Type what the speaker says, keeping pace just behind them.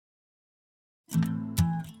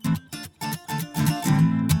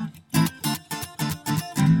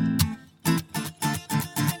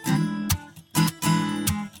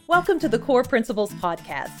Welcome to the Core Principles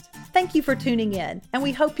Podcast. Thank you for tuning in, and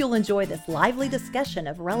we hope you'll enjoy this lively discussion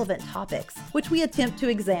of relevant topics, which we attempt to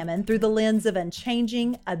examine through the lens of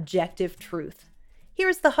unchanging, objective truth.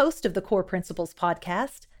 Here's the host of the Core Principles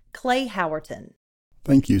Podcast, Clay Howerton.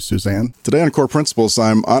 Thank you, Suzanne. Today on Core Principles,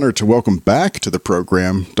 I'm honored to welcome back to the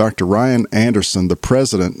program Dr. Ryan Anderson, the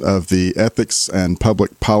president of the Ethics and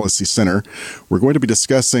Public Policy Center. We're going to be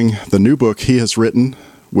discussing the new book he has written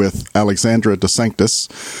with Alexandra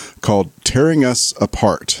DeSanctis called Tearing Us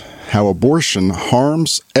Apart: How Abortion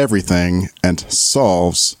Harms Everything and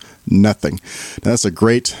Solves Nothing. Now, that's a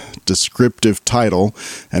great descriptive title,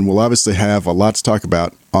 and we'll obviously have a lot to talk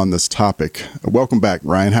about on this topic. Welcome back,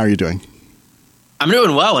 Ryan. How are you doing? I'm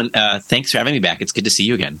doing well, and thanks for having me back. It's good to see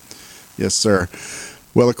you again. Yes, sir.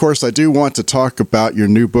 Well, of course, I do want to talk about your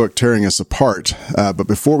new book, Tearing Us Apart. But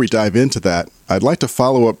before we dive into that, I'd like to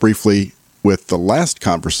follow up briefly with the last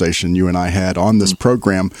conversation you and I had on this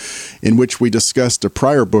program, in which we discussed a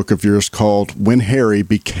prior book of yours called When Harry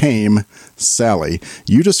Became Sally.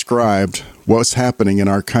 You described what's happening in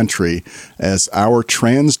our country as our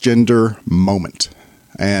transgender moment.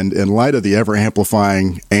 And in light of the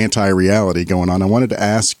ever-amplifying anti-reality going on, I wanted to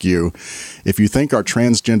ask you if you think our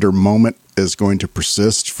transgender moment is going to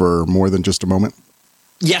persist for more than just a moment?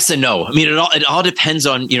 Yes and no. I mean, it all depends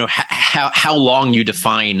on, how long you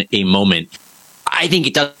define a moment. I think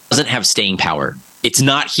it doesn't have staying power. It's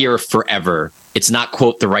not here forever. It's not,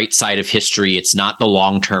 quote, the right side of history. It's not the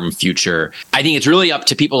long-term future. I think it's really up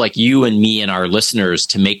to people like you and me and our listeners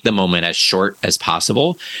to make the moment as short as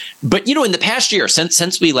possible. But, in the past year,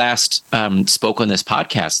 since we last spoke on this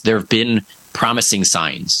podcast, there have been promising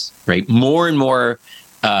signs, right? More and more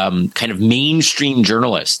kind of mainstream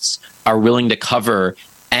journalists are willing to cover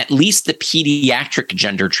at least the pediatric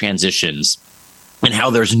gender transitions and how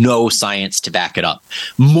there's no science to back it up.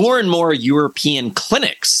 More and more European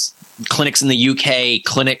clinics in the UK,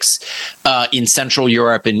 clinics in Central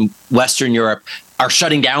Europe and Western Europe are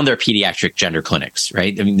shutting down their pediatric gender clinics,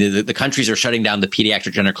 right? I mean, the countries are shutting down the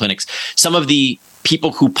pediatric gender clinics. Some of the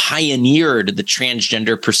people who pioneered the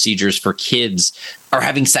transgender procedures for kids are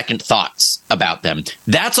having second thoughts about them.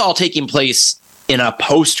 That's all taking place in a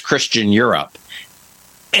post-Christian Europe.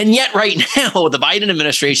 And yet right now, the Biden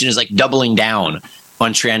administration is like doubling down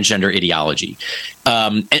on transgender ideology.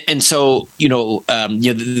 So,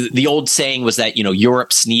 the old saying was that,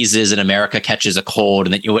 Europe sneezes and America catches a cold,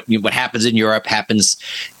 and that what happens in Europe happens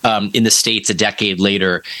in the States a decade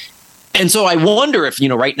later. And so I wonder if,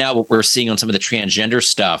 right now what we're seeing on some of the transgender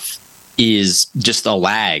stuff is just a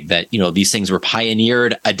lag, that, these things were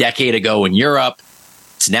pioneered a decade ago in Europe.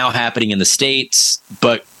 It's now happening in the States,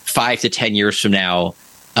 but 5 to 10 years from now,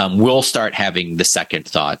 we'll start having the second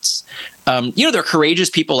thoughts. There are courageous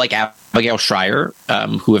people like Abigail Shrier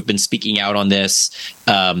who have been speaking out on this.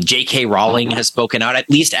 J.K. Rowling has spoken out, at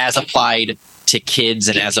least as applied to kids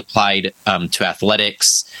and as applied to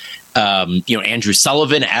athletics. Andrew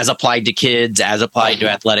Sullivan as applied to kids, as applied to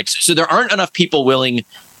athletics. So there aren't enough people willing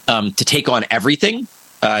to take on everything.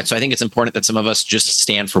 So I think it's important that some of us just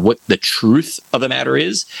stand for what the truth of the matter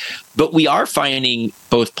is. But we are finding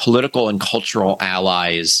both political and cultural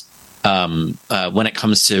allies when it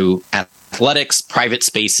comes to athletics, private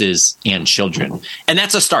spaces, and children. And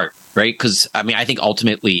that's a start, right? Because, I think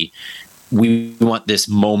ultimately we want this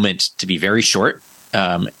moment to be very short.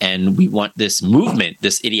 And we want this movement,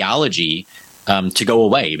 this ideology, to go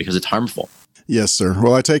away because it's harmful. Yes, sir.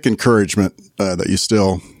 Well, I take encouragement that you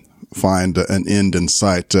still find an end in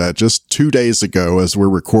sight. Just 2 days ago, as we're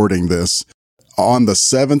recording this, on the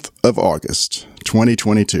 7th of August,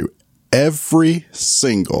 2022, every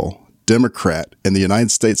single Democrat in the United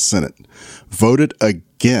States Senate voted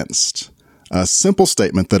against a simple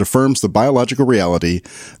statement that affirms the biological reality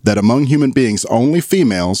that among human beings, only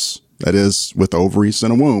females, that is, with ovaries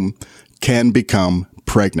and a womb, can become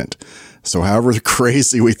pregnant. So however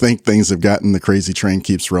crazy we think things have gotten, the crazy train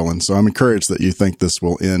keeps rolling. So I'm encouraged that you think this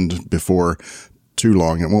will end before too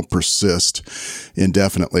long. It won't persist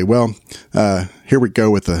indefinitely. Well, here we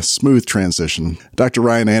go with a smooth transition. Dr.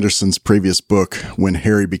 Ryan Anderson's previous book, When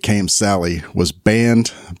Harry Became Sally, was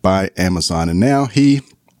banned by Amazon. And now he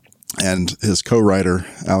and his co-writer,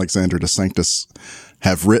 Alexandra DeSanctis,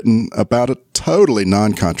 have written about a totally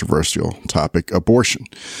non-controversial topic, abortion,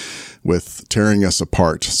 with Tearing Us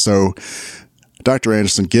Apart. So, Dr.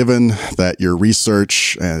 Anderson, given that your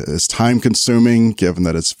research is time-consuming, given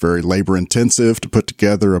that it's very labor-intensive to put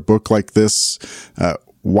together a book like this,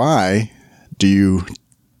 why do you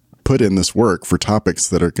put in this work for topics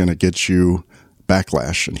that are going to get you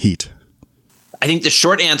backlash and heat? I think the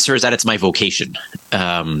short answer is that it's my vocation.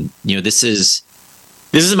 This is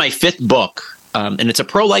my fifth book and it's a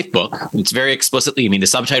pro-life book. It's very explicitly, I mean, the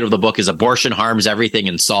subtitle of the book is Abortion Harms Everything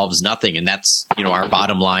and Solves Nothing. And that's, our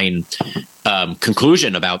bottom line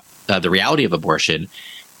conclusion about the reality of abortion.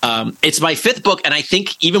 It's my fifth book. And I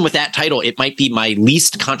think even with that title, it might be my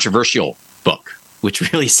least controversial book,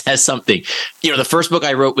 which really says something. The first book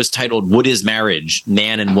I wrote was titled What is Marriage?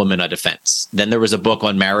 Man and Woman, a Defense. Then there was a book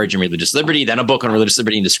on marriage and religious liberty, then a book on religious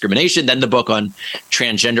liberty and discrimination, then the book on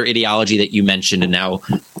transgender ideology that you mentioned, and now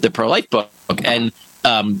the pro-life book. And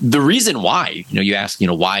the reason why, you ask,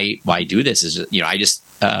 why do this is, I just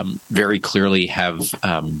very clearly have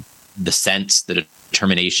the sense, the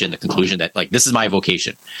determination, the conclusion that this is my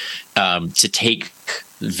vocation, to take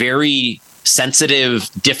very sensitive,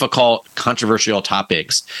 difficult, controversial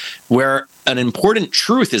topics where an important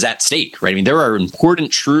truth is at stake, right? I mean, there are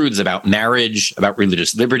important truths about marriage, about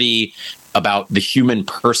religious liberty, about the human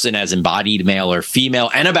person as embodied male or female,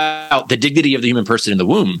 and about the dignity of the human person in the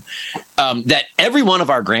womb, that every one of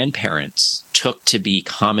our grandparents took to be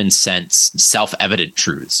common sense, self-evident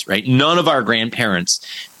truths, right? None of our grandparents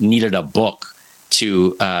needed a book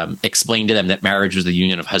to explain to them that marriage was the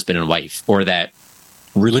union of husband and wife, or that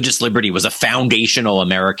religious liberty was a foundational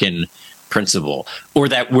American principle, or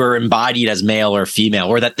that we're embodied as male or female,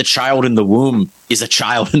 or that the child in the womb is a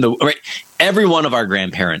child in the right. Every one of our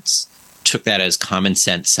grandparents took that as common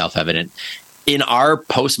sense, self-evident. In our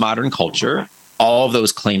postmodern culture, all of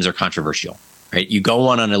those claims are controversial, right? You go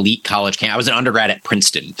on an elite college campus. I was an undergrad at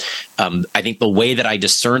Princeton. I think the way that I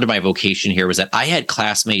discerned my vocation here was that I had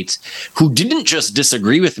classmates who didn't just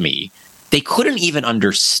disagree with me, they couldn't even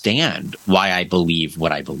understand why I believe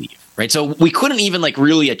what I believe, right? So we couldn't even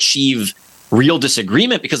really achieve real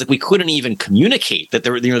disagreement because we couldn't even communicate that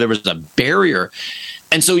there was a barrier.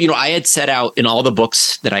 And so, I had set out in all the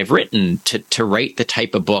books that I've written to write the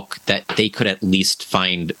type of book that they could at least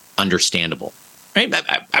find understandable, right?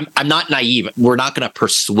 I'm not naive. We're not going to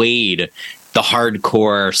persuade the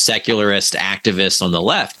hardcore secularist activists on the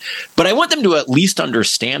left, but I want them to at least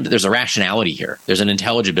understand that there's a rationality here. There's an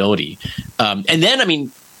intelligibility. And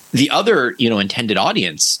then, the other, intended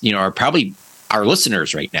audience, are probably our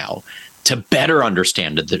listeners right now, to better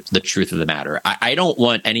understand the truth of the matter. I don't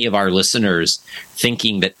want any of our listeners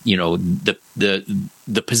thinking that,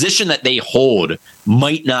 the position that they hold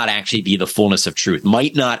might not actually be the fullness of truth,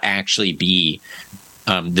 might not actually be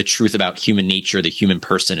the truth about human nature, the human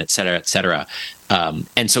person, et cetera, et cetera.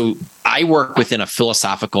 And so I work within a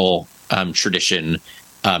philosophical tradition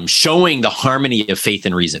showing the harmony of faith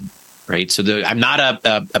and reason, right? So I'm not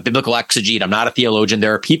a biblical exegete. I'm not a theologian.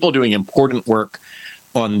 There are people doing important work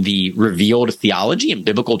on the revealed theology and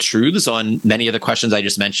biblical truths on many of the questions I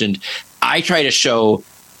just mentioned. I try to show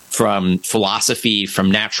from philosophy,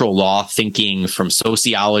 from natural law thinking, from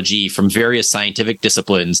sociology, from various scientific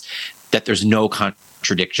disciplines, that there's no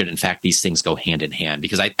contradiction. In fact, these things go hand in hand,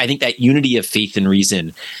 because I think that unity of faith and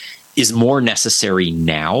reason is more necessary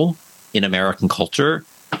now in American culture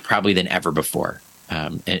probably than ever before. I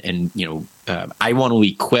want to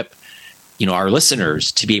equip our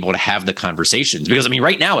listeners to be able to have the conversations, because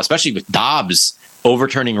right now, especially with Dobbs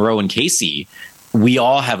overturning Roe and Casey, we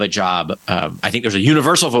all have a job. I think there's a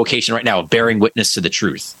universal vocation right now of bearing witness to the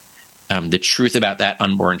truth about that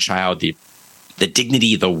unborn child, the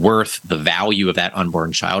dignity, the worth, the value of that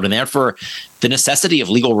unborn child, and therefore the necessity of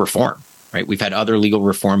legal reform, right? We've had other legal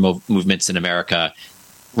reform movements in America.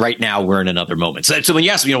 Right now, we're in another moment. So when you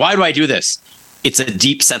ask, why do I do this? It's a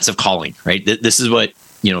deep sense of calling, right? This is what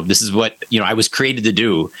I was created to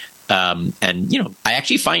do. And I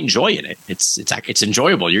actually find joy in it. It's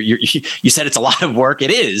enjoyable. You said it's a lot of work. It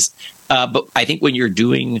is. But I think when you're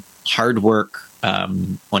doing hard work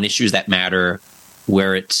on issues that matter,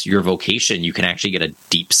 where it's your vocation, you can actually get a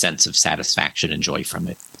deep sense of satisfaction and joy from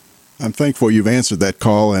it. I'm thankful you've answered that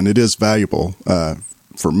call, and it is valuable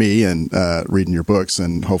for me and reading your books,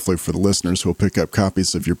 and hopefully for the listeners who will pick up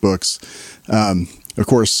copies of your books. Of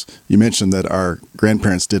course, you mentioned that our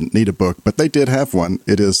grandparents didn't need a book, but they did have one.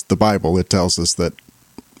 It is the Bible. It tells us that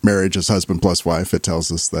marriage is husband plus wife. It tells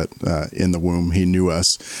us that in the womb he knew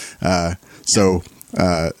us. So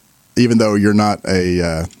even though you're not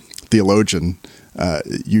a theologian,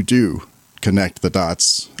 you do connect the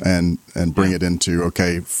dots and bring it into,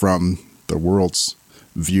 from the world's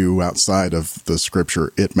view outside of the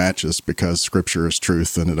scripture, it matches because scripture is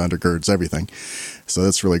truth and it undergirds everything. So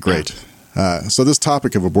that's really great. So this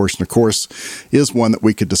topic of abortion, of course, is one that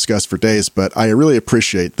we could discuss for days, but I really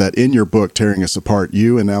appreciate that in your book, Tearing Us Apart,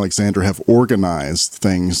 you and Alexandra have organized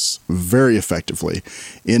things very effectively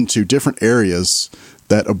into different areas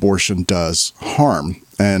that abortion does harm.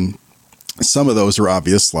 And some of those are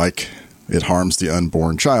obvious, like it harms the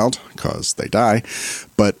unborn child because they die.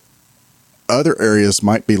 But other areas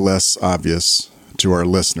might be less obvious to our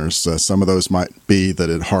listeners. Some of those might be that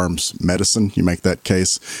it harms medicine. You make that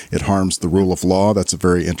case. It harms the rule of law. That's a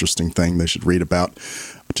very interesting thing they should read about.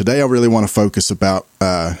 But today I really want to focus about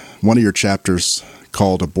one of your chapters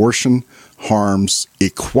called Abortion Harms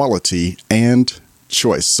Equality and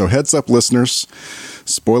Choice. So heads up, listeners.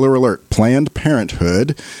 Spoiler alert, Planned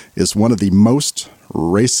Parenthood is one of the most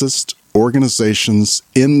racist organizations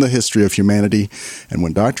in the history of humanity. And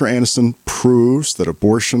when Dr. Anderson proves that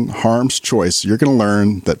abortion harms choice, you're going to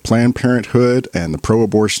learn that Planned Parenthood and the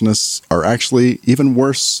pro-abortionists are actually even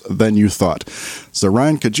worse than you thought. So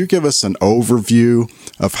Ryan, could you give us an overview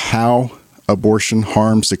of how abortion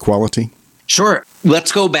harms equality? Sure.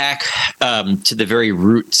 Let's go back to the very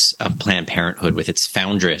roots of Planned Parenthood with its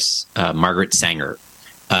foundress, Margaret Sanger.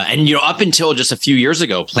 And up until just a few years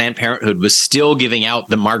ago, Planned Parenthood was still giving out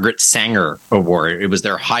the Margaret Sanger Award. It was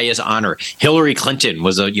their highest honor. Hillary Clinton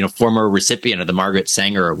was a former recipient of the Margaret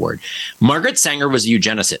Sanger Award. Margaret Sanger was a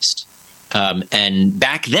eugenicist. And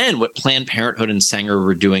back then, what Planned Parenthood and Sanger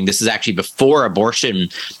were doing, this is actually before abortion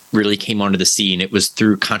really came onto the scene. It was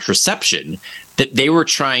through contraception that they were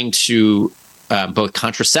trying to both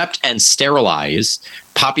contracept and sterilize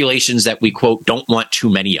populations that we, quote, don't want too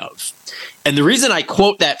many of. And the reason I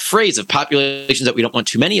quote that phrase of populations that we don't want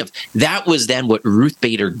too many of, that was then what Ruth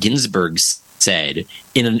Bader Ginsburg said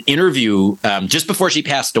in an interview just before she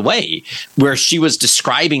passed away, where she was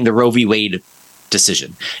describing the Roe v. Wade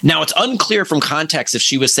decision. Now, it's unclear from context if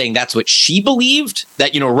she was saying that's what she believed,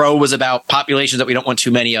 that, Roe was about populations that we don't want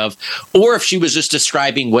too many of, or if she was just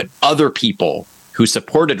describing what other people who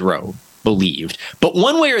supported Roe believed. But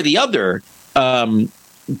one way or the other,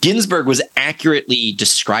 Ginsburg was accurately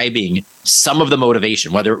describing some of the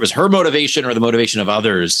motivation, whether it was her motivation or the motivation of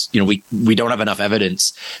others. We don't have enough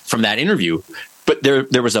evidence from that interview, but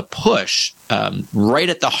there was a push right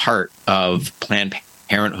at the heart of Planned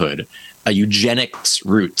Parenthood, eugenics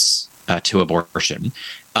roots to abortion.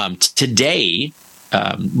 Today,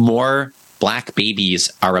 more Black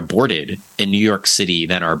babies are aborted in New York City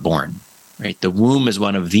than are born. Right, the womb is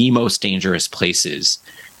one of the most dangerous places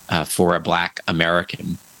for a Black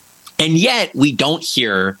American. And yet we don't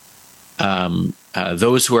hear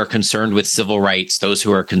those who are concerned with civil rights, those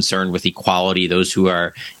who are concerned with equality, those who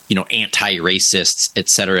are, anti-racists, et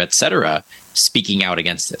cetera, speaking out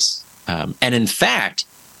against this. And in fact,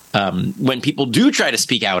 when people do try to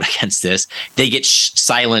speak out against this, they get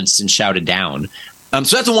silenced and shouted down.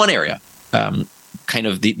 So that's one area, kind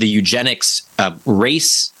of the eugenics,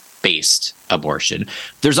 race-based abortion.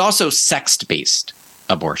 There's also sex-based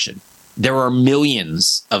abortion. There are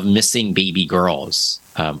millions of missing baby girls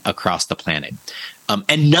across the planet.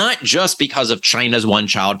 And not just because of China's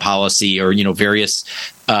one-child policy or, various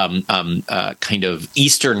kind of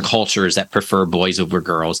Eastern cultures that prefer boys over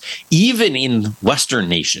girls. Even in Western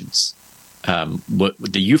nations, what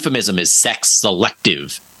the euphemism is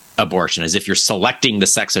sex-selective abortion, as if you're selecting the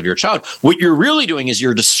sex of your child. What you're really doing is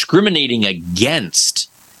you're discriminating against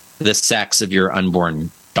the sex of your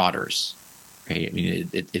unborn daughters. Right? I mean,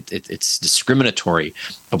 it's discriminatory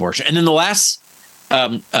abortion. And then the last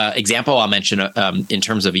example I'll mention in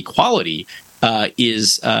terms of equality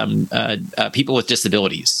is people with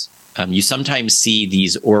disabilities. You sometimes see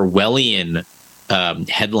these Orwellian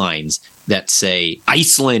headlines that say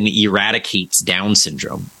Iceland eradicates Down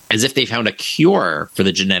syndrome, as if they found a cure for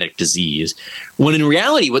the genetic disease, when in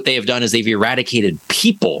reality what they have done is they've eradicated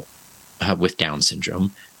people with Down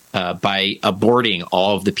syndrome by aborting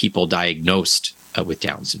all of the people diagnosed with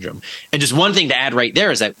Down syndrome. And just one thing to add right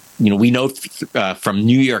there is that, we know from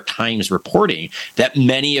New York Times reporting that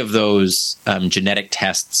many of those genetic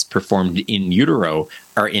tests performed in utero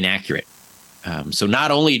are inaccurate. So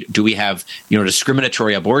not only do we have,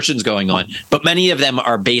 discriminatory abortions going on, but many of them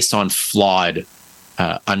are based on flawed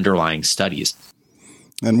underlying studies.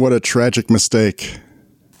 And what a tragic mistake.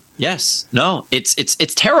 Yes. No, it's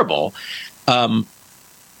terrible. And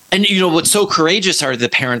what's so courageous are the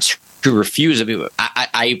parents who refuse. I mean,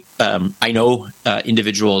 I know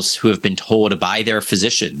individuals who have been told by their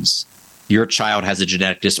physicians, your child has a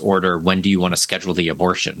genetic disorder. When do you want to schedule the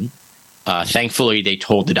abortion? Thankfully, they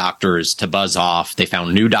told the doctors to buzz off. They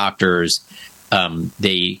found new doctors.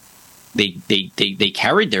 They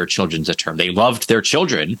carried their children to term. They loved their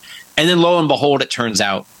children. And then lo and behold, it turns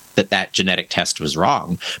out that genetic test was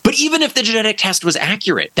wrong. But even if the genetic test was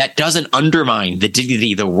accurate, that doesn't undermine the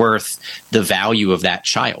dignity, the worth, the value of that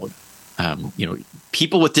child.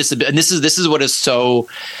 People with disabilities, and this is what is so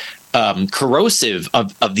corrosive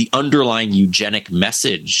of the underlying eugenic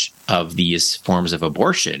message of these forms of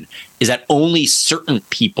abortion, is that only certain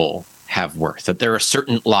people have worth, that there are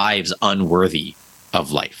certain lives unworthy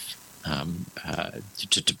of life.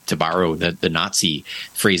 to borrow the Nazi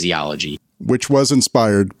phraseology. Which was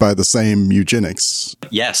inspired by the same eugenics.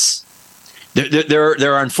 Yes.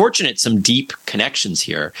 There are unfortunate some deep connections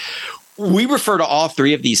here. We refer to all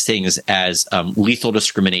three of these things as lethal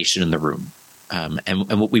discrimination in the room.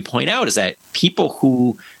 And what we point out is that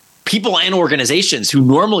people and organizations who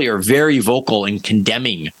normally are very vocal in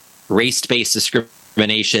condemning race-based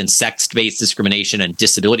discrimination, sex-based discrimination, and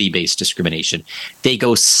disability-based discrimination, they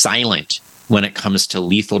go silent when it comes to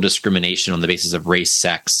lethal discrimination on the basis of race,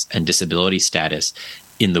 sex, and disability status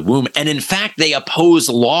in the womb. And in fact, they oppose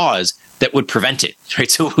laws that would prevent it,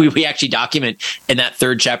 right? So we actually document in that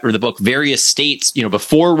third chapter of the book, various states,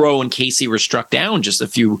 before Roe and Casey were struck down just a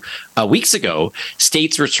few weeks ago,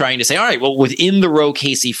 states were trying to say, all right, well, within the Roe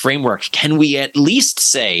Casey framework, can we at least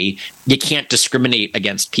say you can't discriminate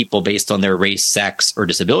against people based on their race, sex, or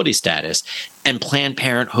disability status? And Planned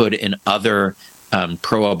Parenthood and other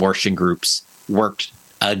pro-abortion groups worked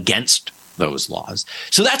against those laws.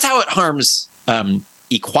 So that's how it harms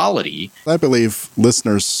equality. I believe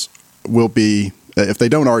listeners will be, if they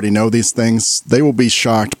don't already know these things, they will be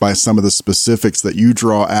shocked by some of the specifics that you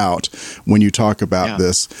draw out when you talk about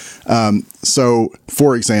this. So,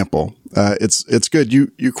 for example, it's good.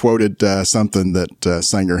 You quoted something that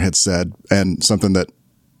Sanger had said, and something that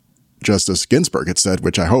Justice Ginsburg had said,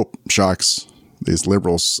 which I hope shocks these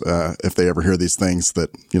liberals if they ever hear these things, that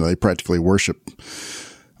they practically worship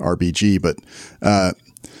RBG. But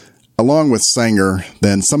along with Sanger,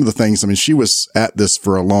 then some of the things, she was at this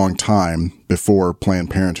for a long time before Planned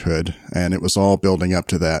Parenthood, and it was all building up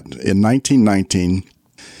to that. In 1919,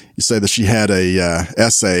 you say that she had a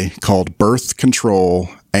essay called Birth Control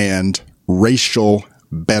and Racial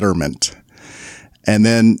Betterment. And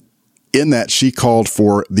then in that, she called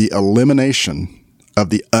for the elimination of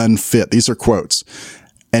the unfit. These are quotes.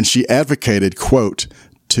 And she advocated, quote,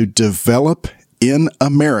 to develop in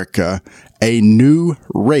America a new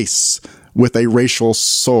race with a racial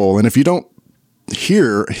soul. And if you don't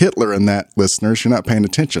hear Hitler in that, listeners, you're not paying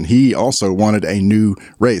attention. He also wanted a new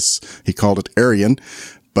race. He called it Aryan,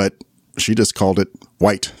 but she just called it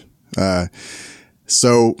white.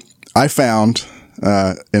 So I found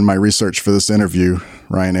in my research for this interview,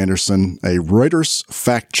 Ryan Anderson, a Reuters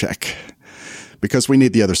fact check, because we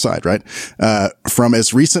need the other side, right? From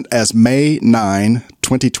as recent as May 9,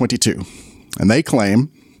 2022. And they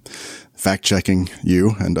claim, fact-checking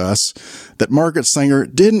you and us, that Margaret Sanger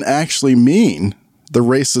didn't actually mean the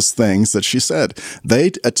racist things that she said.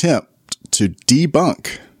 They attempt to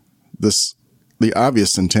debunk the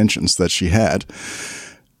obvious intentions that she had.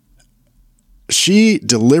 She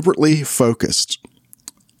deliberately focused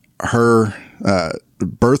her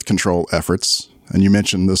birth control efforts, and you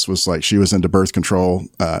mentioned this was like she was into birth control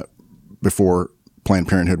before Planned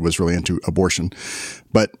Parenthood was really into abortion,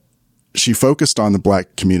 but she focused on the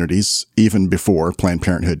Black communities even before Planned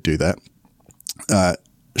Parenthood do that.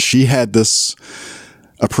 She had this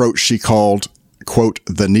approach she called, quote,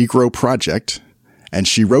 the Negro Project, and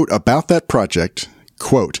she wrote about that project,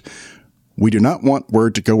 quote, we do not want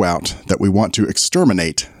word to go out that we want to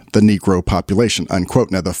exterminate the Negro population,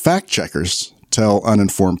 unquote. Now, the fact checkers tell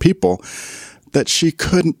uninformed people that she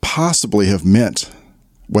couldn't possibly have meant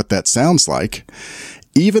what that sounds like,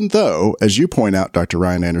 even though, as you point out, Dr.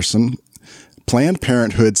 Ryan Anderson, Planned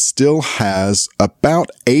Parenthood still has about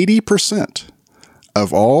 80%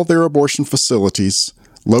 of all their abortion facilities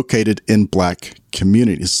located in Black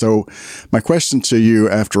communities. So my question to you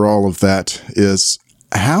after all of that is,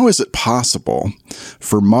 how is it possible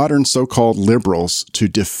for modern so-called liberals to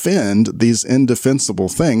defend these indefensible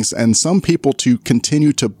things and some people to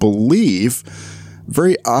continue to believe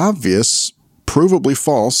very obvious, provably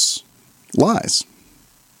false lies?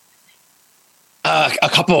 A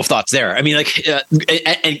couple of thoughts there. I mean,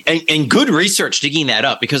 and good research digging that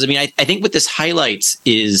up, because I think what this highlights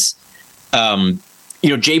is,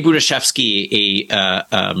 Jay Budiashevsky,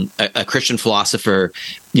 a Christian philosopher,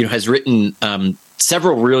 has written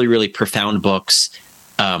several really, really profound books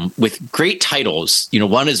with great titles.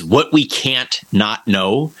 One is What We Can't Not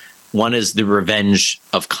Know. One is The Revenge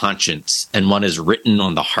of Conscience, and one is Written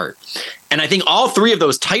on the Heart. And I think all three of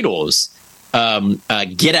those titles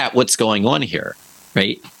get at what's going on here,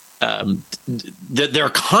 right? Their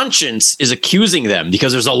conscience is accusing them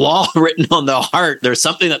because there's a law written on the heart. There's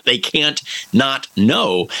something that they can't not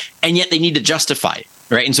know, and yet they need to justify it,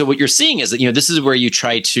 right? And so what you're seeing is that, this is where you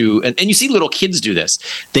try to, and you see little kids do this.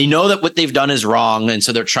 They know that what they've done is wrong, and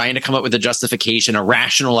so they're trying to come up with a justification, a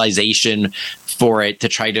rationalization for it to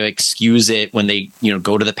try to excuse it when they,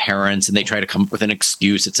 go to the parents and they try to come up with an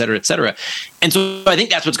excuse, et cetera, et cetera. And so I think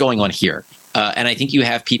that's what's going on here. And I think you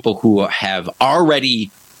have people who have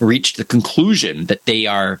already reached the conclusion that they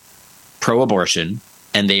are pro-abortion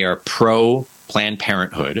and they are pro-Planned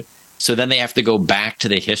Parenthood. So then they have to go back to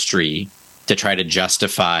the history to try to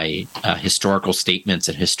justify historical statements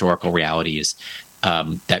and historical realities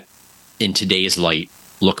that in today's light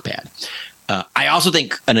look bad. I also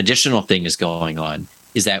think an additional thing is going on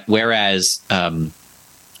is that whereas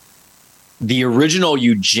the original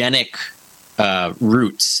eugenic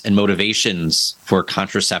roots and motivations for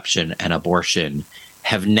contraception and abortion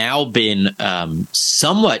have now been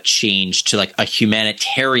somewhat changed to like a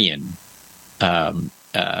humanitarian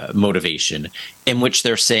motivation, in which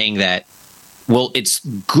they're saying that, well, it's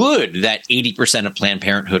good that 80% of Planned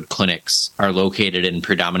Parenthood clinics are located in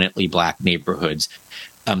predominantly Black neighborhoods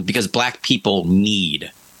because Black people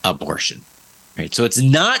need abortion, right? So it's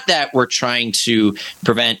not that we're trying to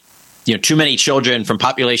prevent too many children from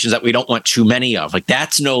populations that we don't want too many of. Like,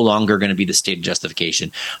 that's no longer going to be the stated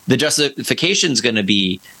justification. The justification is going to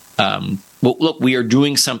be, well, look, we are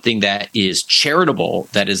doing something that is charitable,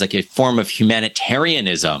 that is like a form of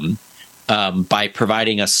humanitarianism by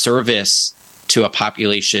providing a service to a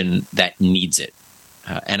population that needs it.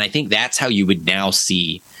 And I think that's how you would now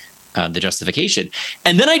see the justification.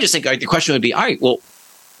 And then I just think the question would be, all right, well,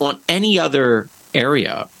 on any other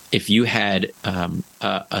area, if you had a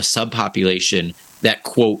subpopulation that,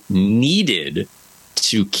 quote, needed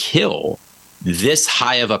to kill this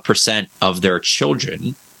high of a percent of their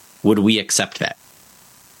children, would we accept that?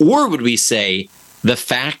 Or would we say the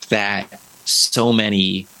fact that so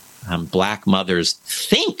many Black mothers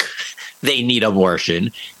think they need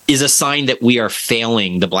abortion is a sign that we are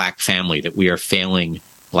failing the Black family, that we are failing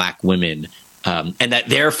Black women, and that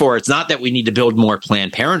therefore it's not that we need to build more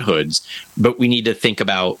Planned Parenthoods, but we need to think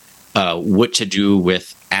about what to do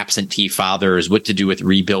with absentee fathers, what to do with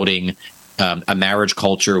rebuilding a marriage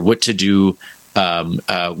culture, what to do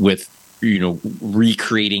with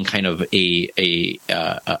recreating kind of a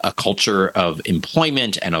culture of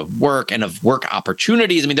employment and of work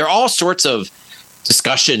opportunities. I mean, there are all sorts of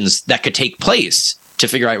discussions that could take place to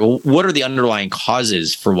figure out, well, what are the underlying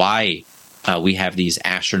causes for why we have these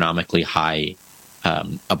astronomically high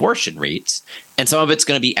abortion rates. And some of it's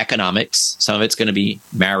going to be economics, some of it's going to be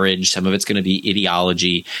marriage, some of it's going to be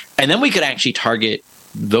ideology. And then we could actually target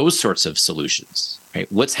those sorts of solutions,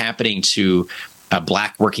 right? What's happening to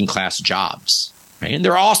Black working class jobs, right? And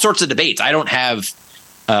there are all sorts of debates. I don't have,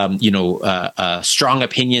 strong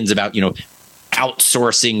opinions about,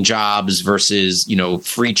 outsourcing jobs versus,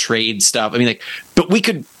 free trade stuff. I mean, but we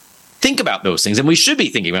could think about those things, and we should be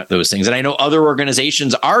thinking about those things. And I know other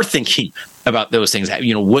organizations are thinking about those things.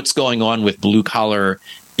 What's going on with blue collar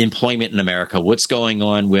employment in America? What's going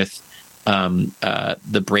on with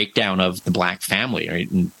the breakdown of the Black family? Right?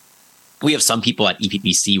 And we have some people at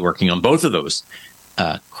EPPC working on both of those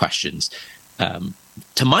questions.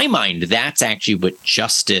 To my mind, that's actually what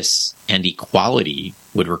justice and equality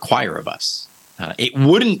would require of us. It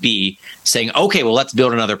wouldn't be saying, okay, well, let's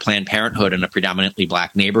build another Planned Parenthood in a predominantly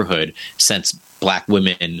Black neighborhood since Black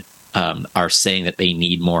women are saying that they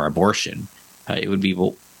need more abortion. It would be,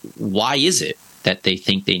 well, why is it that they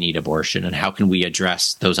think they need abortion, and how can we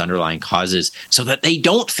address those underlying causes so that they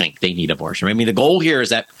don't think they need abortion? I mean, the goal here is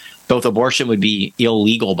that both abortion would be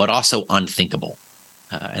illegal, but also unthinkable.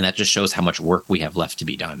 And that just shows how much work we have left to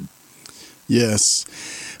be done. Yes.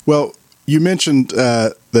 Well, you mentioned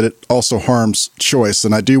that it also harms choice,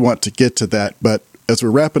 and I do want to get to that. But as we're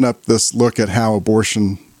wrapping up this look at how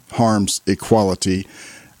abortion harms equality,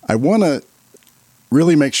 I want to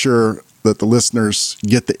really make sure that the listeners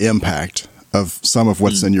get the impact of some of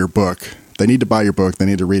what's in your book. They need to buy your book. They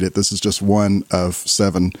need to read it. This is just one of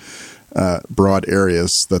 7 broad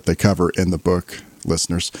areas that they cover in the book,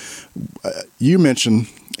 listeners. You mentioned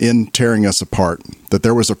in Tearing Us Apart that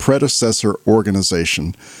there was a predecessor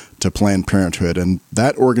organization to Planned Parenthood, and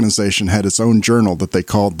that organization had its own journal that they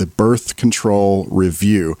called the Birth Control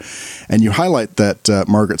Review. And you highlight that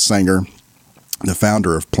Margaret Sanger, the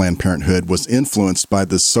founder of Planned Parenthood, was influenced by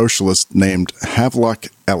this socialist named Havelock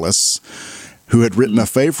Ellis, who had written a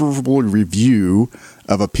favorable review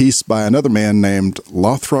of a piece by another man named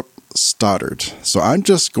Lothrop Stoddard. So I'm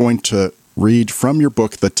just going to read from your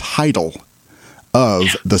book the title of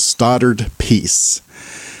the Stoddard piece.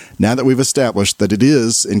 Now that we've established that it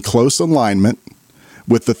is in close alignment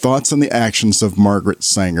with the thoughts and the actions of Margaret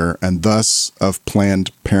Sanger and thus of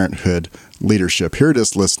Planned Parenthood leadership. Here it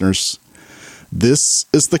is, listeners. This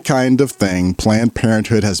is the kind of thing Planned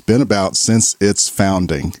Parenthood has been about since its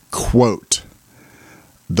founding. Quote,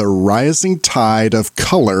 the rising tide of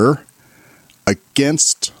color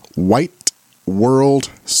against white world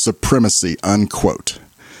supremacy, unquote.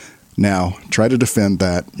 Now, try to defend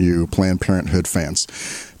that, you Planned Parenthood fans.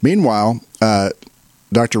 Meanwhile,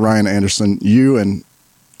 Dr. Ryan Anderson, you and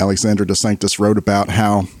Alexandra DeSanctis wrote about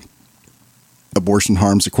how abortion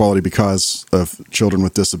harms equality because of children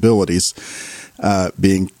with disabilities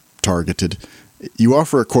being targeted. You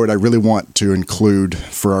offer a quote I really want to include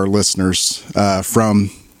for our listeners from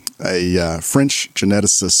a French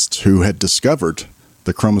geneticist who had discovered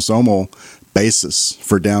the chromosomal basis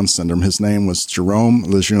for Down syndrome. His name was Jerome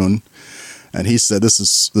Lejeune, and he said, this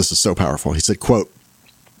is so powerful. He said, quote,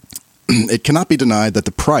 "It cannot be denied that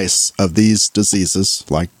the price of these diseases,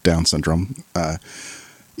 like Down syndrome,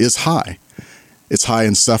 is high. It's high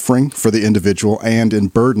in suffering for the individual and in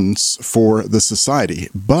burdens for the society.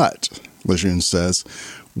 But," Lejeune says,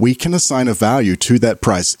 "we can assign a value to that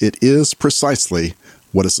price. It is precisely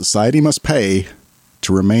what a society must pay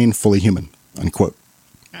to remain fully human," unquote.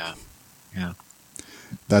 Yeah.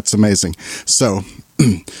 That's amazing. So,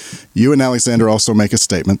 you and Alexander also make a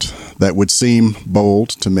statement that would seem bold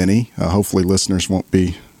to many. Hopefully listeners won't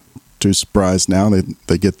be too surprised now.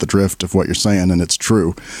 They get the drift of what you're saying, and it's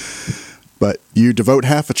true. But you devote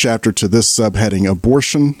half a chapter to this subheading: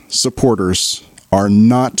 abortion supporters are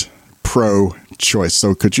not pro-choice.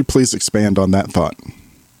 So could you please expand on that thought?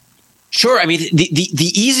 Sure. I mean,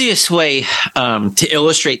 the easiest way to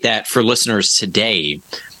illustrate that for listeners today,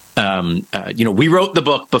 we wrote the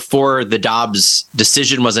book before the Dobbs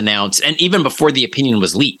decision was announced, and even before the opinion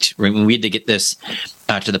was leaked. I mean, we had to get this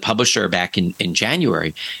to the publisher back in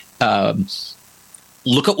January.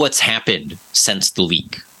 Look at what's happened since the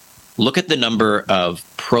leak. Look at the number of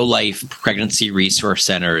pro-life pregnancy resource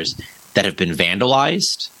centers that have been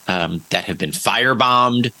vandalized, that have been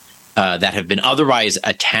firebombed, that have been otherwise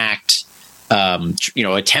attacked,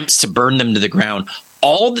 attempts to burn them to the ground.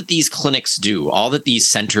 All that these clinics do, all that these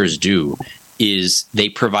centers do, is they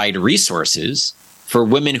provide resources for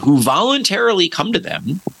women who voluntarily come to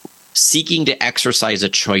them seeking to exercise a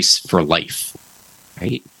choice for life,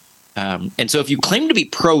 right? And so if you claim to be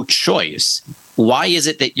pro-choice, why is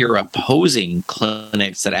it that you're opposing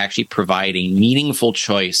clinics that actually provide a meaningful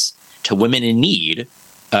choice to women in need,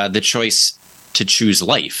 the choice to choose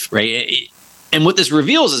life, right? And what this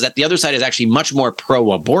reveals is that the other side is actually much more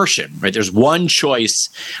pro-abortion, right? There's one choice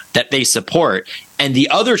that they support, and the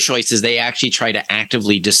other choices they actually try to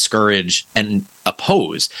actively discourage and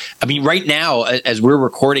oppose. I mean, right now, as we're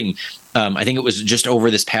recording, I think it was just over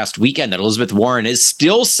this past weekend that Elizabeth Warren is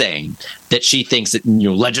still saying that she thinks that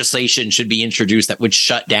legislation should be introduced that would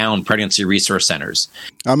shut down pregnancy resource centers.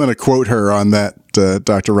 I'm going to quote her on that,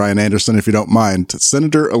 Dr. Ryan Anderson, if you don't mind.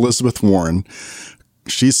 Senator Elizabeth Warren,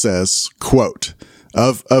 she says, quote,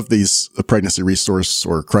 of these pregnancy resource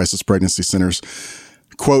or crisis pregnancy centers,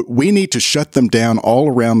 quote, "We need to shut them down all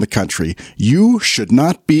around the country. You should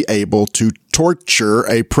not be able to torture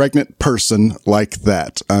a pregnant person like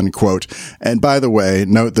that," unquote. And by the way,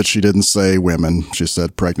 note that she didn't say women. She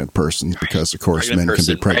said pregnant person, because of course men can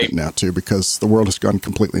be pregnant now too, because the world has gone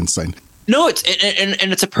completely insane. No,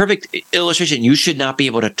 it's a perfect illustration. You should not be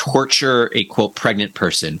able to torture a, quote, pregnant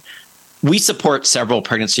person. We support several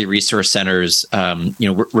pregnancy resource centers,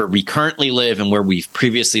 where we currently live and where we've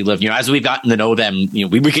previously lived. As we've gotten to know them,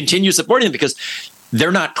 we continue supporting them because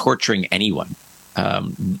they're not torturing anyone.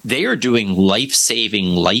 They are doing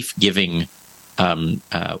life-saving, life-giving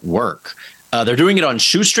work. They're doing it on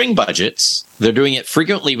shoestring budgets. They're doing it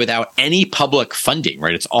frequently without any public funding,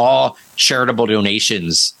 right? It's all charitable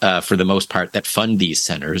donations for the most part that fund these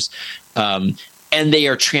centers. And they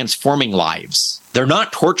are transforming lives. They're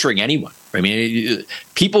not torturing anyone. I mean,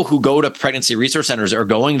 people who go to pregnancy resource centers are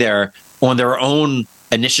going there on their own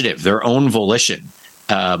initiative, their own volition.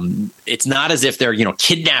 It's not as if they're,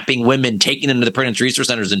 kidnapping women, taking them to the pregnancy resource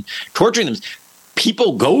centers and torturing them.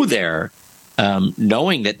 People go there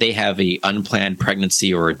knowing that they have a unplanned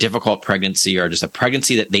pregnancy or a difficult pregnancy or just a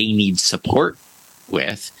pregnancy that they need support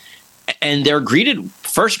with. And they're greeted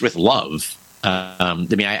first with love.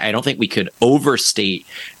 I don't think we could overstate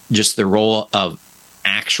just the role of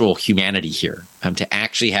actual humanity here, to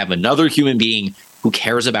actually have another human being who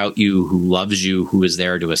cares about you, who loves you, who is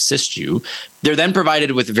there to assist you. They're then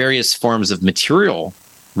provided with various forms of material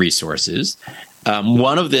resources.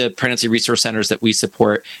 One of the pregnancy resource centers that we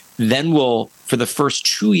support then will, for the first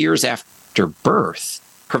 2 years after birth,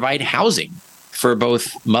 provide housing for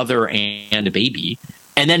both mother and baby.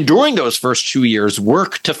 And then during those first 2 years,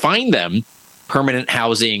 work to find them permanent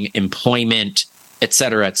housing, employment, et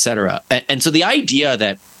cetera, et cetera. And so the idea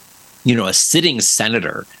that, a sitting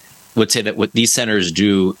senator would say that what these centers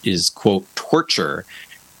do is, quote, torture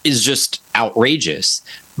is just outrageous.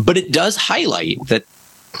 But it does highlight that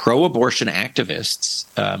pro-abortion activists,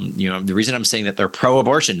 the reason I'm saying that they're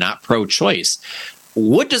pro-abortion, not pro-choice,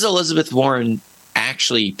 what does Elizabeth Warren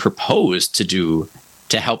actually proposed to do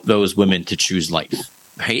to help those women to choose life?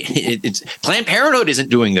 Right? It's Planned Parenthood isn't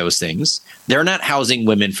doing those things. They're not housing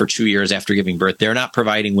women for 2 years after giving birth. They're not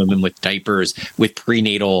providing women with diapers, with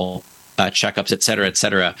prenatal checkups, et cetera, et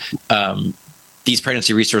cetera. These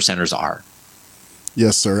pregnancy resource centers are.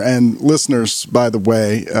 Yes, sir. And listeners, by the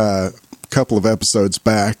way, a couple of episodes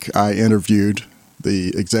back, I interviewed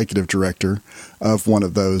the executive director of one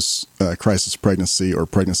of those crisis pregnancy or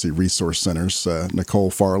pregnancy resource centers,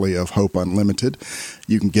 Nicole Farley of Hope Unlimited.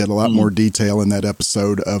 You can get a lot more detail in that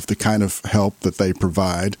episode of the kind of help that they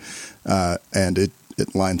provide, and it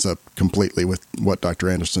lines up completely with what Dr.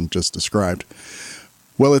 Anderson just described.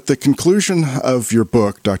 Well, at the conclusion of your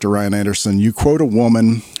book, Dr. Ryan Anderson, you quote a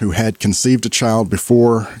woman who had conceived a child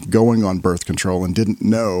before going on birth control and didn't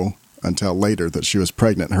know until later that she was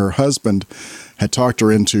pregnant. Her husband had talked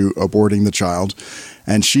her into aborting the child,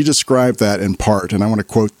 and she described that in part, and I want to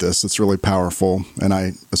quote this. It's really powerful, and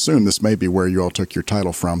I assume this may be where you all took your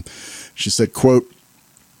title from. She said, quote,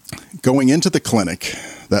 "Going into the clinic,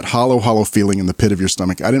 that hollow feeling in the pit of your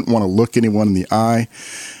stomach, I didn't want to look anyone in the eye.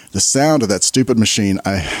 The sound of that stupid machine,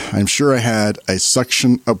 I'm sure I had a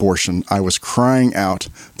suction abortion. I was crying out.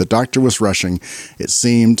 The doctor was rushing. It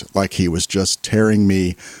seemed like he was just tearing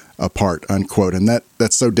me apart," unquote. And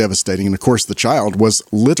that's so devastating. And of course, the child was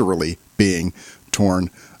literally being torn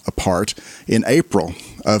apart. In April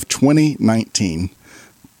of 2019,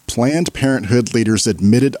 Planned Parenthood leaders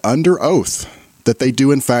admitted under oath that they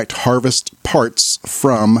do in fact harvest parts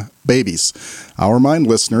from babies. I'll remind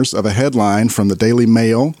listeners of a headline from the Daily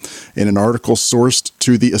Mail in an article sourced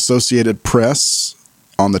to the Associated Press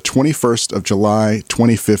on the 21st of July,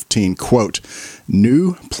 2015. Quote,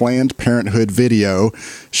 "New Planned Parenthood video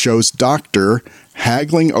shows doctor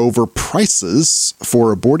haggling over prices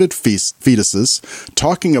for aborted fetuses,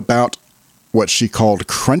 talking about what she called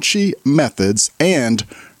crunchy methods and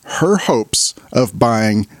her hopes of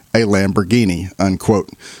buying a Lamborghini," unquote.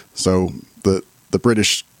 So the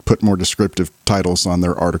British put more descriptive titles on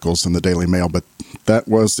their articles in the Daily Mail, but that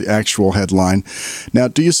was the actual headline. Now,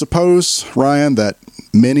 do you suppose, Ryan, that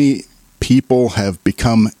many people have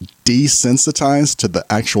become desensitized to the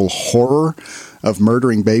actual horror of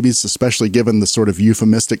murdering babies, especially given the sort of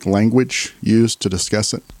euphemistic language used to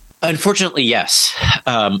discuss it? Unfortunately, yes.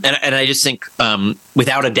 And I just think,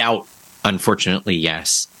 without a doubt, unfortunately,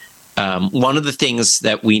 yes. One of the things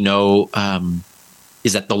that we know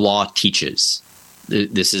is that the law teaches.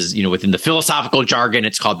 This is, within the philosophical jargon,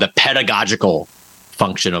 it's called the pedagogical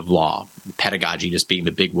function of law. Pedagogy just being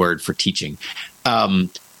the big word for teaching.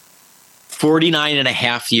 49 and a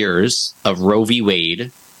half years of Roe v.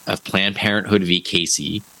 Wade, of Planned Parenthood v.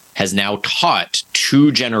 Casey, has now taught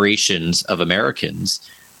 2 generations of Americans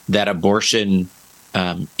that abortion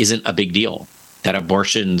isn't a big deal, that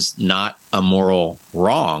abortion's not a moral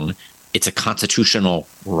wrong, it's a constitutional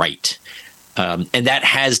right. And that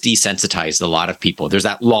has desensitized a lot of people. There's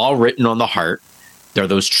that law written on the heart. There are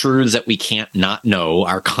those truths that we can't not know.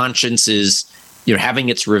 Our conscience is, having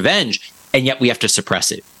its revenge, and yet we have to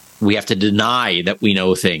suppress it. We have to deny that we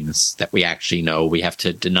know things that we actually know. We have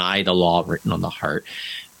to deny the law written on the heart.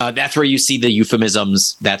 That's where you see the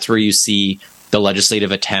euphemisms. That's where you see the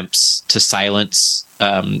legislative attempts to silence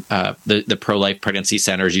the pro-life pregnancy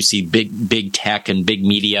centers. You see big tech and big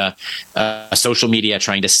media, social media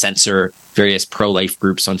trying to censor various pro-life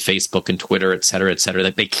groups on Facebook and Twitter, et cetera,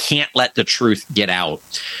 that they can't let the truth get out.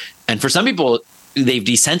 And for some people, they've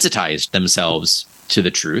desensitized themselves to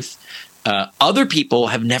the truth. Other people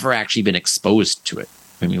have never actually been exposed to it.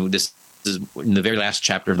 I mean, this is in the very last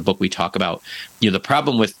chapter of the book, we talk about, the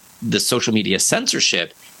problem with the social media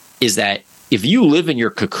censorship is that if you live in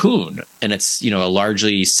your cocoon and it's, a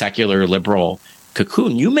largely secular liberal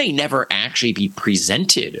cocoon, you may never actually be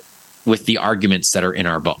presented with the arguments that are in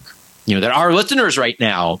our book. That our listeners right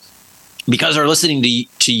now, because they're listening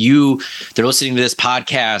to you, they're listening to this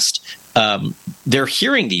podcast, they're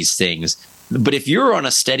hearing these things. But if you're on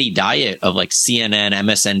a steady diet of like CNN,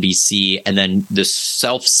 MSNBC, and then the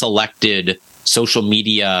self-selected social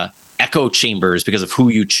media echo chambers because of who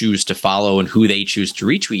you choose to follow and who they choose to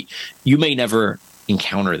retweet, you may never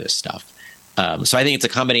encounter this stuff. So I think it's a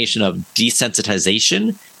combination of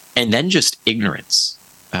desensitization and then just ignorance.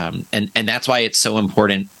 And that's why it's so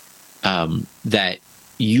important that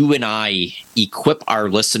you and I equip our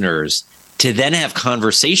listeners to then have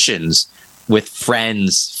conversations with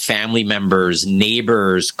friends, family members,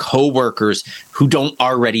 neighbors, coworkers who don't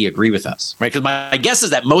already agree with us, right? Because my guess is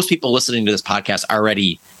that most people listening to this podcast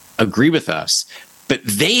already agree with us, but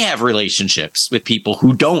they have relationships with people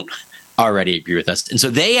who don't already agree with us. And so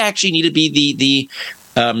they actually need to be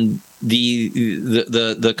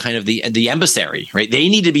the kind of the emissary, right? They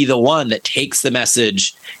need to be the one that takes the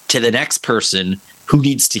message to the next person who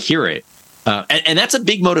needs to hear it. And that's a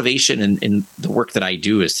big motivation in the work that I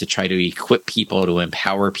do, is to try to equip people, to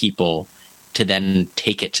empower people to then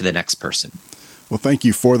take it to the next person. Well, thank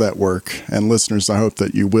you for that work. And listeners, I hope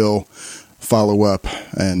that you will follow up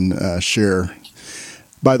and share.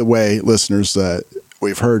 By the way, listeners,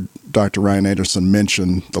 we've heard Dr. Ryan Anderson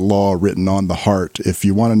mention the law written on the heart. If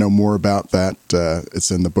you want to know more about that,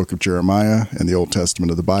 it's in the book of Jeremiah in the Old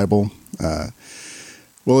Testament of the Bible.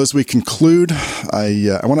 Well, as we conclude,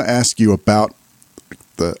 I want to ask you about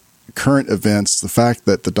the current events, the fact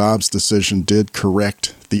that the Dobbs decision did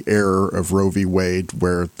correct the error of Roe v. Wade,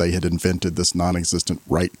 where they had invented this non-existent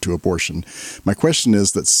right to abortion. My question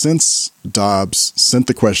is that since Dobbs sent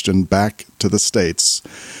the question back to the states,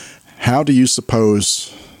 how do you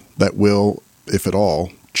suppose that will, if at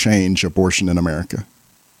all, change abortion in America?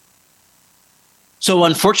 So,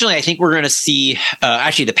 unfortunately, I think we're going to see.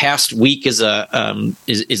 Actually, the past week is a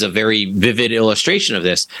very vivid illustration of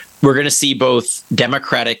this. We're going to see both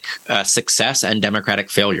Democratic success and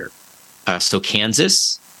Democratic failure. So,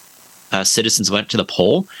 Kansas citizens went to the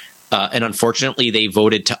poll, and unfortunately, they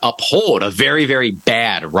voted to uphold a very, very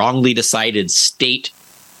bad, wrongly decided state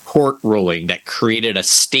court ruling that created a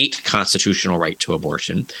state constitutional right to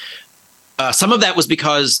abortion. Some of that was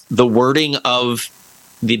because the wording of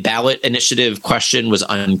the ballot initiative question was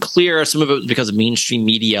unclear. Some of it was because of mainstream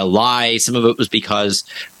media lies. Some of it was because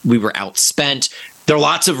we were outspent. There are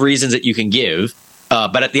lots of reasons that you can give.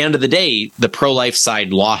 But at the end of the day, the pro-life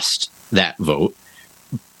side lost that vote.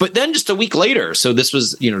 But then just a week later, so this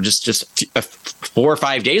was, just 4 or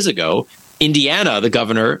 5 days ago, Indiana, the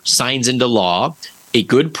governor, signs into law a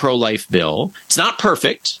good pro-life bill. It's not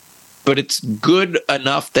perfect, but it's good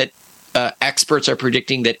enough that experts are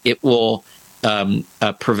predicting that it will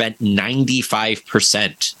prevent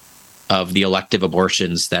 95% of the elective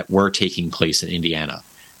abortions that were taking place in Indiana.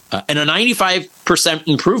 And a 95%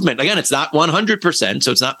 improvement. Again, it's not 100%,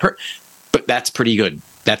 so it's not but that's pretty good.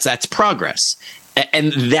 That's progress.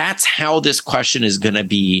 And that's how this question is going to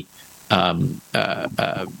be, that's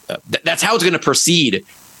how it's going to proceed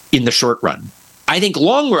in the short run. I think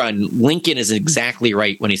long run, Lincoln is exactly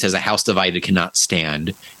right when he says a house divided cannot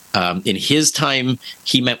stand. In his time,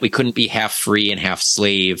 he meant we couldn't be half free and half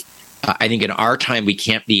slave. I think in our time, we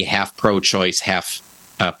can't be half pro-choice, half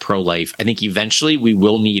pro-life. I think eventually we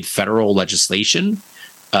will need federal legislation.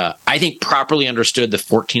 I think properly understood, the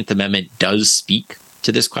 14th Amendment does speak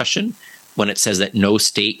to this question when it says that no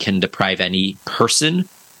state can deprive any person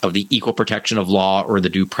of the equal protection of law or the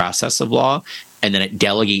due process of law. And then it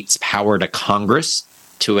delegates power to Congress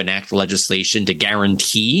to enact legislation to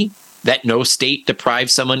guarantee that no state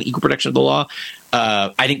deprives someone equal protection of the law.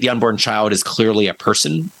 I think the unborn child is clearly a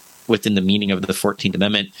person within the meaning of the 14th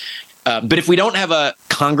Amendment. But if we don't have a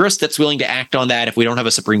Congress that's willing to act on that, if we don't have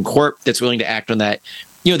a Supreme Court that's willing to act on that,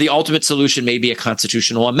 the ultimate solution may be a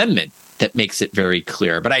constitutional amendment that makes it very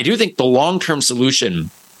clear. But I do think the long-term solution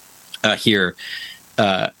here,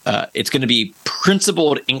 it's going to be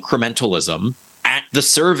principled incrementalism at the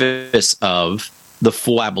service of the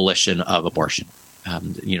full abolition of abortion.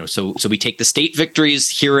 So we take the state victories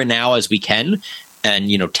here and now as we can.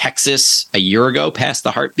 And, Texas a year ago passed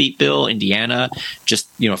the heartbeat bill. Indiana just,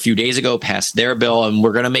 a few days ago passed their bill. And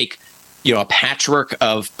we're going to make, a patchwork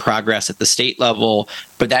of progress at the state level.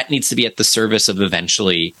 But that needs to be at the service of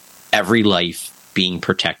eventually every life being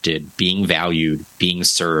protected, being valued, being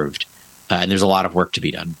served. And there's a lot of work to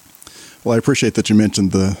be done. Well, I appreciate that you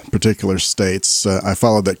mentioned the particular states. I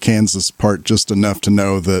followed that Kansas part just enough to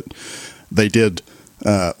know that they did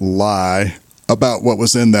lie about what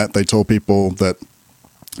was in that. They told people that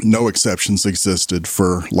no exceptions existed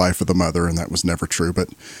for life of the mother, and that was never true. But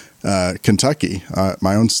Kentucky,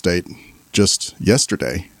 my own state, just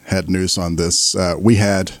yesterday had news on this. We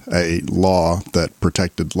had a law that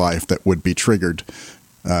protected life that would be triggered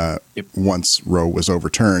once Roe was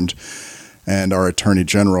overturned. And our Attorney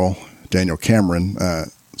General, Daniel Cameron,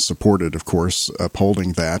 supported, of course,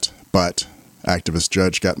 upholding that. But activist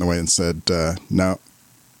judge got in the way and said, no,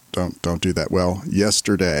 don't do that. Well,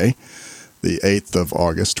 yesterday, the 8th of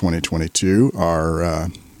August, 2022, our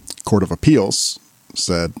Court of Appeals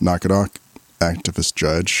said, knock it off, activist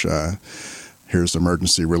judge. Here's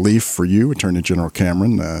emergency relief for you, Attorney General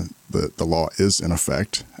Cameron. The law is in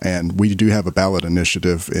effect. And we do have a ballot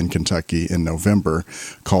initiative in Kentucky in November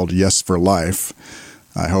called Yes for Life.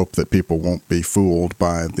 I hope that people won't be fooled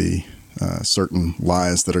by the certain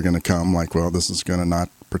lies that are going to come, like, well, this is going to not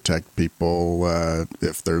protect people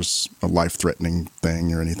if there's a life-threatening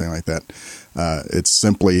thing or anything like that. It's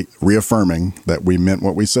simply reaffirming that we meant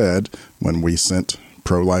what we said when we sent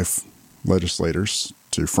pro-life legislators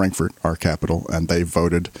to Frankfurt, our capital, and they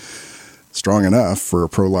voted strong enough for a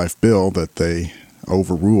pro-life bill that they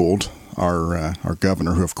overruled our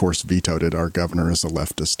governor, who of course vetoed it. Our governor is a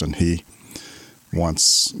leftist, and he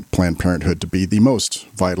wants Planned Parenthood to be the most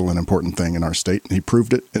vital and important thing in our state. And he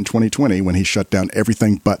proved it in 2020 when he shut down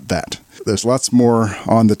everything but that. There's lots more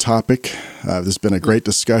on the topic. This has been a great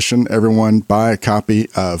discussion. Everyone buy a copy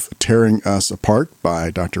of Tearing Us Apart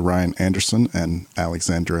by Dr. Ryan Anderson and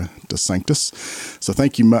Alexandra DeSanctis. So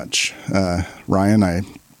thank you much, Ryan.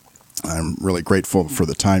 I'm really grateful for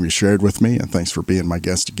the time you shared with me, and thanks for being my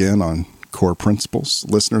guest again on Core Principles.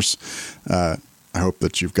 Listeners, I hope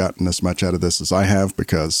that you've gotten as much out of this as I have,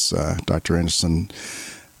 because Dr. Anderson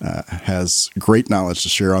has great knowledge to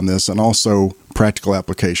share on this, and also practical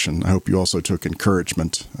application. I hope you also took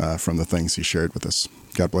encouragement from the things he shared with us.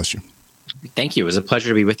 God bless you. Thank you. It was a pleasure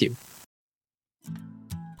to be with you.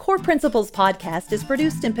 Core Principles Podcast is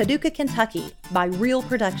produced in Paducah, Kentucky by Real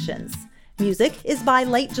Productions. Music is by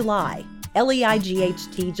Late July,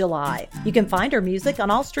 Leight July. You can find our music on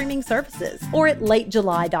all streaming services or at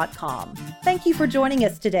latejuly.com. Thank you for joining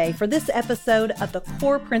us today for this episode of the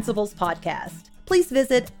Core Principles Podcast. Please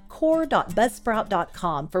visit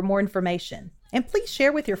core.buzzsprout.com for more information, and please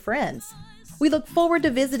share with your friends. We look forward to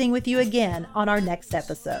visiting with you again on our next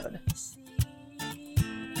episode.